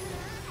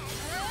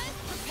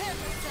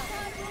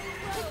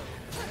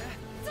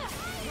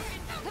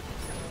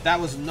 That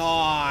was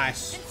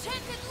nice.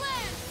 Enchanted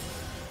land.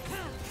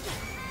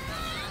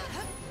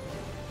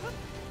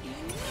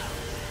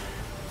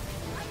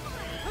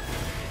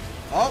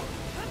 Oh.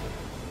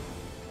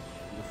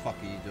 What the fuck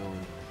are you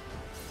doing?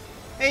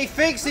 He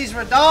thinks he's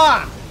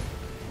Radon.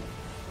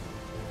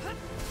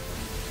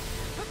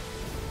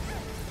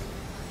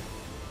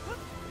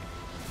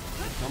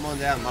 Come on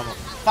down,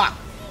 motherfucker.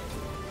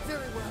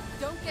 Very well.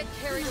 Don't get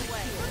carried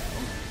away.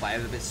 Play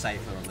it a bit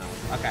safer on that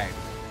one. Okay.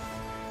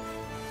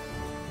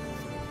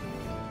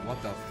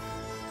 What the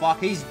fuck?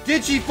 He's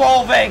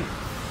digivolving!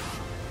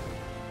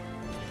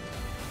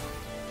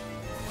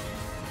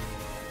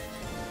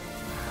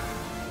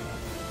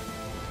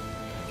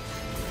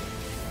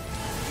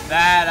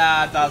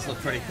 That does look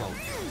pretty cool.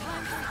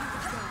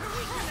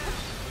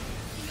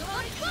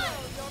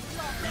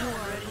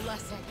 Your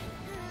blessing.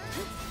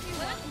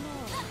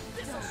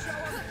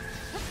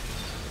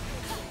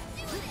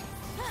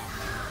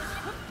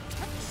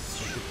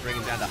 Should bring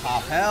him down to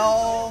half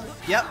health.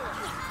 Yep.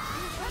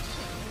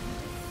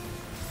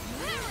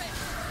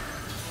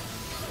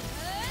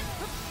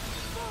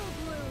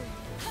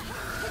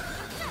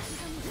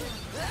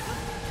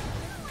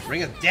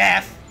 Ring of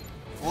Death.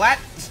 What?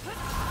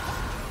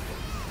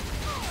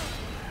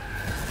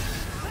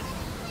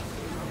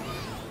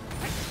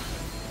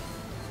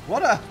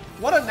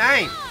 What a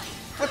name.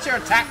 What's your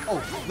attack?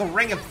 Oh, the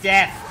Ring of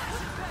Death.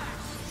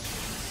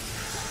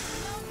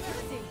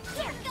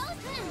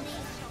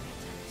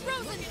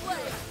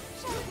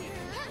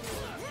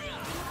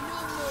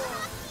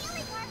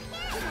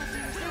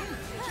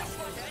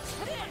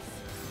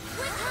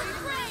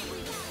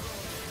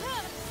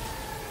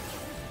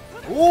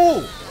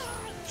 Ooh!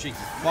 Cheeky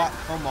fuck,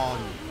 come on.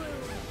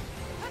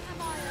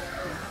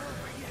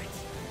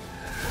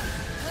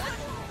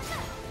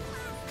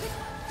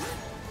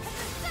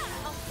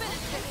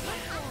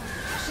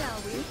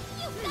 Shall we?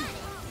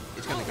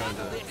 He's gonna go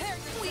into it.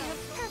 We have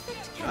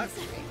perfect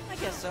chemistry. I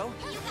guess so.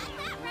 You got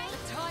that right.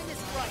 Time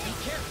is right. Be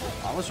careful.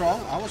 I was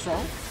wrong, I was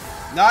wrong.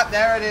 No,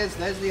 there it is.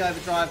 There's the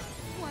overdrive.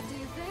 What do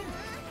you think?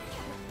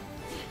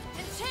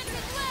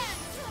 Enchanted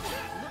lens.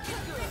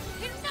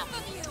 Enough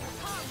of you.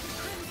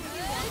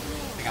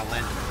 I think I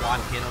landed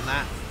one hit on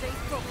that. Stay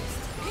focused.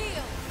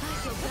 Heal. I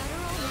feel better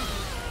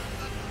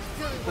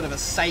already. Bit of a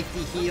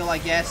safety heal, I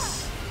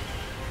guess.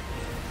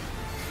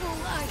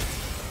 Full ice.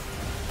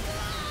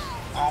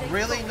 Oh,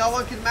 really? No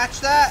one can match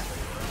that?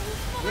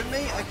 With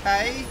me?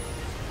 Okay.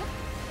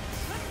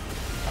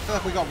 I feel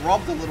like we got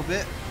robbed a little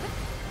bit.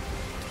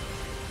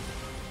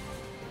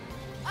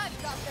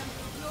 I've got them.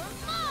 You're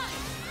mine.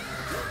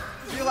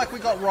 I feel like we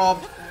got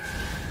robbed.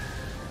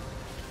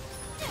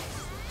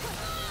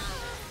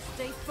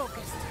 Stay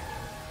focused.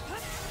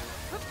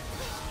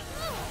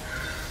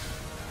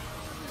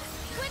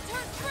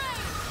 Winter spray.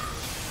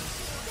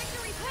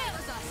 Victory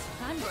hails us.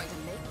 I'm going to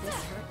make this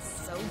hurt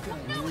so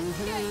good. No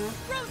escape.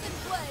 Frozen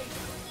blade.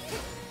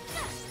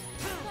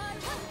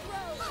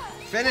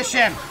 Finish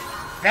him!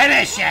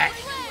 Finish it!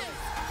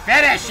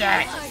 Finish it!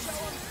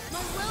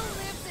 My will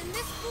lives in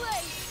this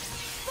blade.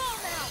 Fall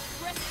now.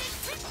 Rest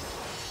in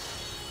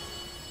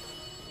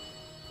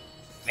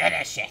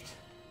Finish it!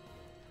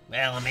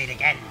 We'll meet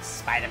again,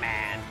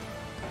 Spider-Man.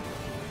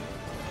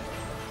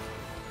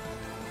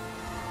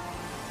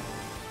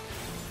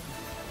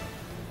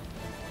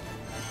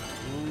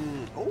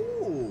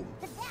 Ooh!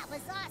 That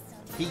was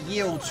awesome. He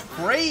yields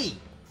free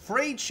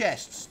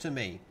chests to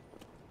me.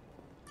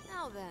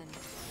 Now then.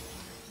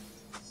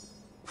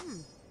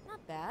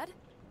 Not bad.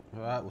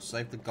 Alright, we'll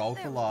save the gold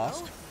There for we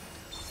last. go.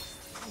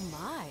 Oh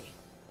my.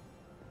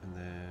 And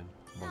then...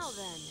 Now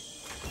then.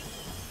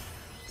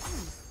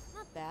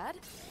 Not bad.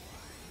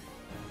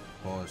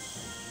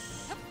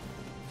 Boss.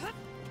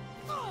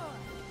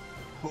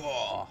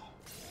 Oh.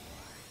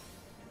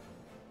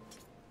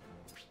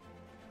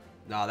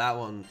 No, that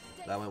went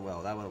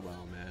well. That went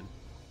well, man.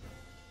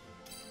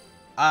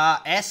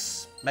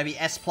 S? Maybe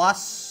S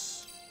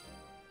plus?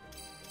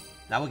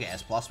 Now we'll get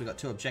S plus. We got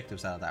 2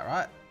 objectives out of that,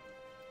 right?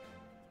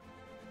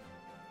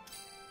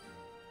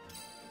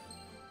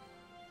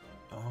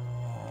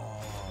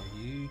 Oh,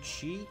 you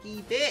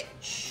cheeky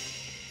bitch.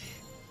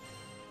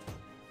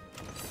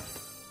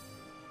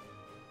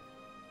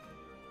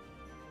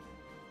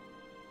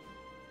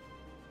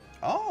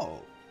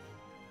 Oh.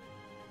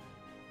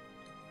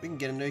 We can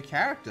get a new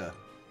character.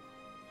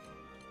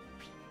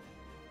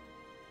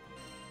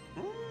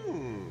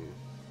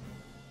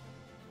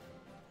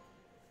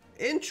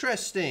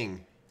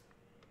 Interesting.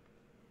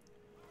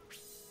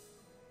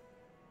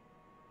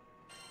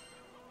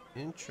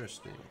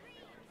 Interesting.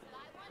 Buy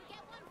one,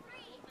 get one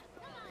free.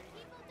 Come on,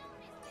 people, don't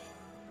miss it.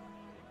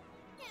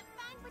 Can't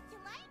find what you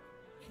like?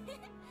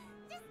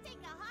 Just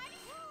take a hard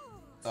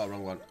Oh,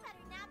 wrong one. better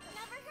nap.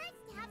 Never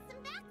hurts to have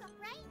some backup,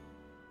 right?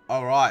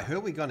 Alright, who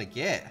are we gonna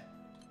get?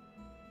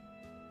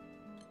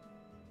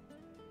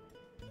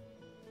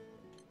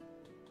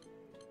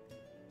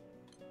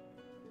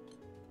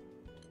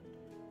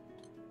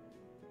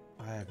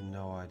 I have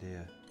no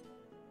idea.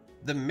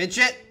 The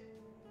midget?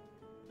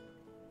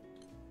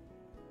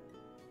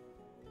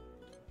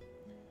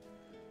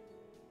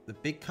 The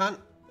big cunt?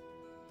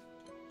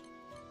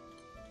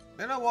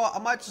 You know what? I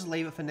might just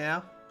leave it for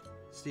now.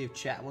 See if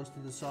chat wants to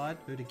decide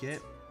who to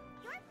get.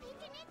 Your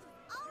patronage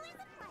is always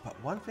a pleasure.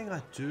 But one thing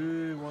I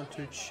do want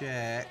to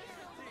check.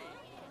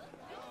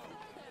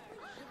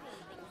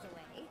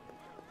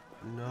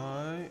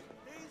 No.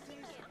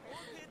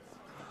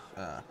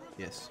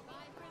 Yes.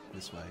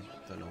 This way.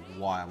 Don't know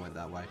why I went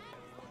that way.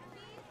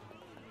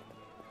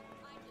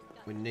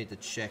 We need to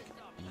check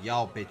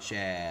y'all bitch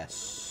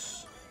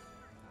ass.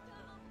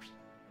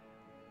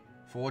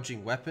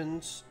 Forging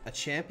weapons. A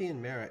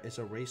champion mirror is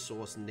a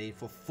resource needed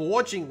for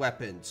forging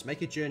weapons.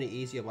 Make your journey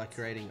easier by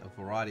creating a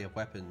variety of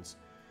weapons.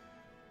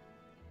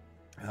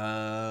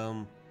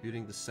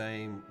 Building the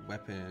same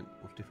weapon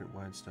with different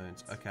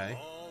windstones. Okay.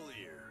 All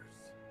ears.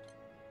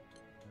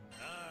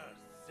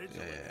 Sigil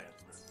Yeah.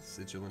 enhancements.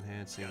 Sigil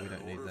enhancing. We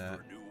don't need Order that.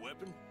 for new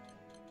weapon?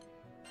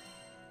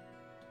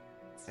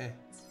 Eh.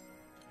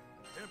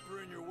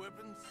 Temper in your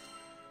weapons?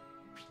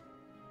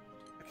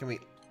 Can we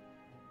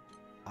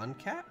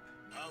uncap?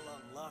 I'll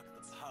unlock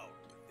the power.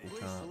 Please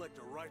can't. select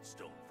a right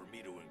stone for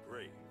me to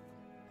engrave.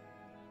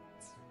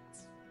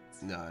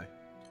 No.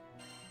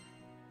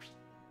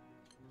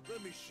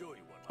 Let me show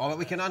you what. Oh, but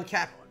we can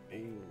uncap.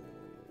 You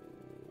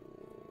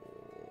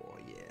Oh,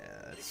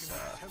 yeah. It's, can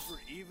be tempered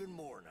even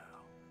more now.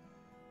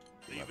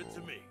 Leave it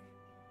to me.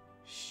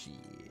 shit.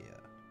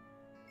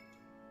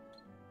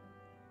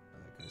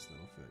 That goes to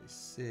level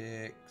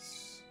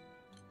 36.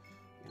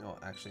 You know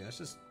what? Actually, let's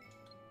just.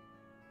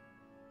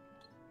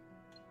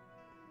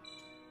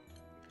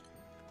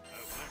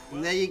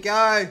 And there you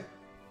go.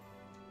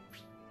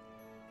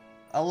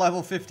 A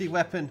level 50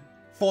 weapon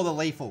for the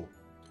lethal.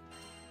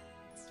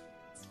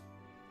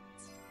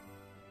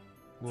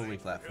 We'll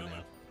leave that for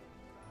now.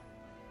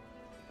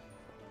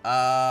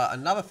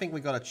 Another thing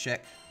we gotta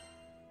check.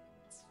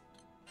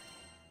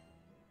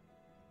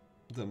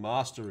 The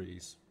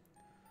masteries.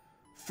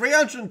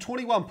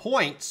 321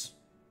 points.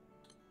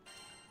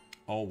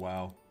 Oh,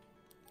 wow.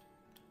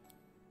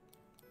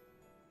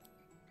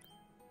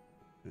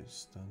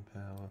 Boost stun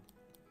power.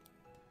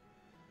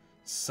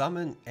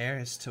 Summon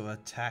Ares to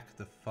attack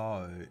the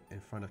foe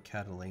in front of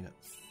Catalina.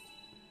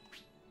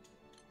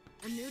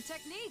 A new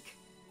technique.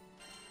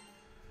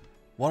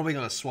 What are we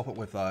going to swap it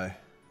with, though?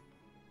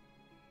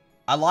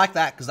 I like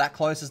that, because that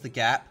closes the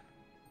gap.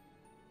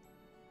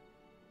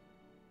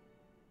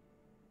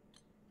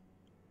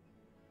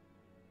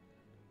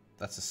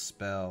 That's a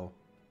spell.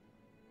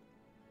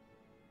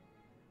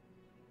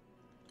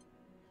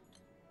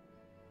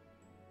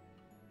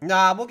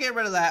 Nah, we'll get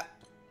rid of that.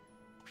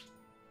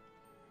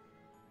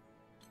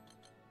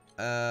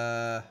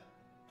 Yeah,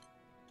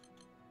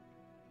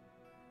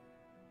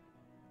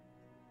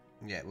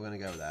 we're gonna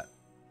go with that.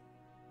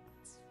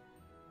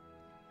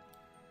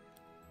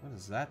 What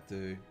does that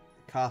do?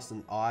 Cast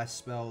an ice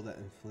spell that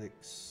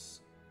inflicts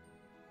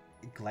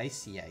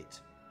Glaciate.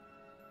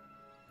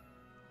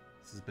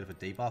 This is a bit of a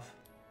debuff.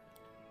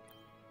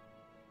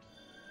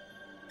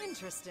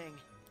 Interesting.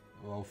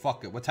 Well,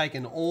 fuck it. We're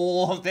taking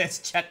all of this,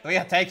 chat. We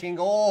are taking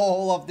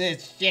all of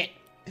this shit.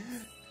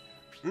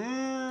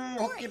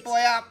 Hook your boy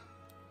up.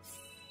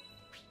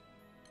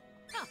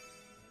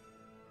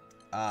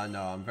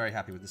 No, I'm very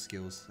happy with the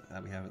skills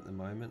that we have at the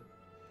moment.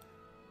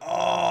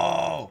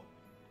 Oh!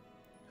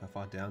 How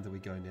far down do we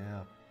go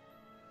now?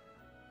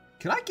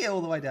 Can I get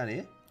all the way down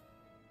here?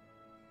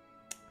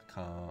 I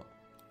can't.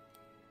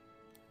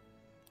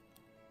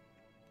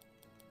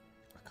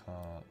 I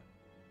can't.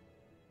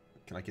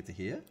 Can I get to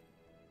here?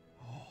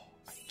 Oh,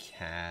 I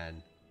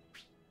can.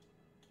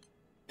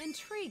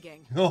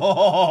 Intriguing. Oh!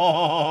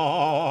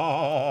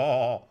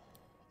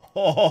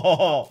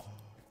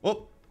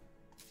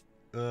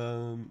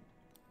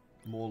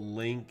 More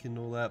link and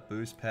all that.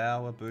 Boost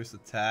power, boost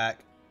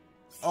attack.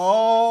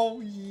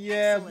 Oh,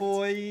 yeah, Excellent.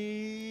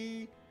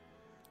 boy.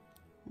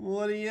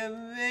 What do you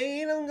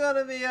mean I'm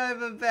gonna be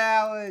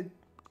overpowered?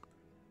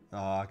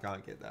 Oh, I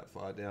can't get that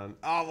far down.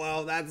 Oh,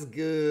 well, that's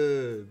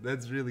good.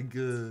 That's really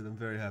good. I'm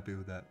very happy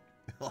with that.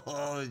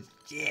 Oh,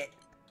 shit.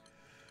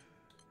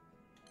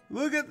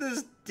 Look at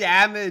this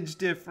damage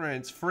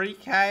difference.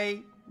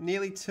 3k,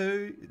 nearly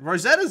 2.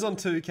 Rosetta's on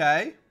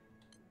 2k.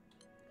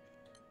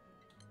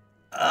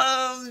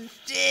 Oh,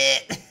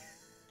 shit.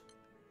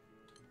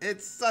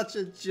 It's such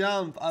a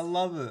jump. I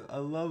love it. I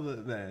love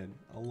it, man.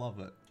 I love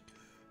it.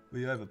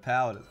 We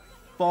overpowered it.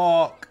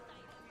 Fuck.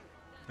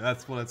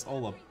 That's what it's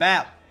all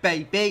about,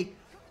 baby.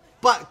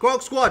 But,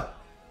 Gronks Squad,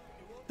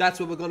 that's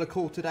what we're going to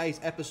call today's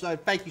episode.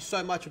 Thank you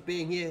so much for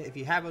being here. If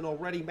you haven't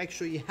already, make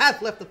sure you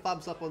have left a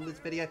thumbs up on this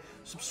video.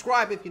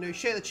 Subscribe if you're new.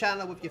 Share the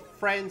channel with your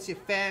friends, your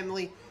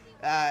family,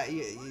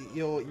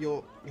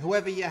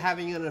 whoever you're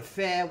having an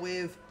affair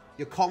with,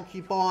 your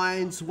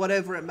concubines,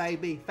 whatever it may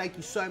be. Thank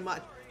you so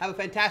much. Have a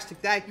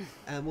fantastic day,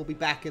 and we'll be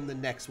back in the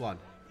next one.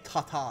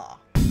 Ta-ta.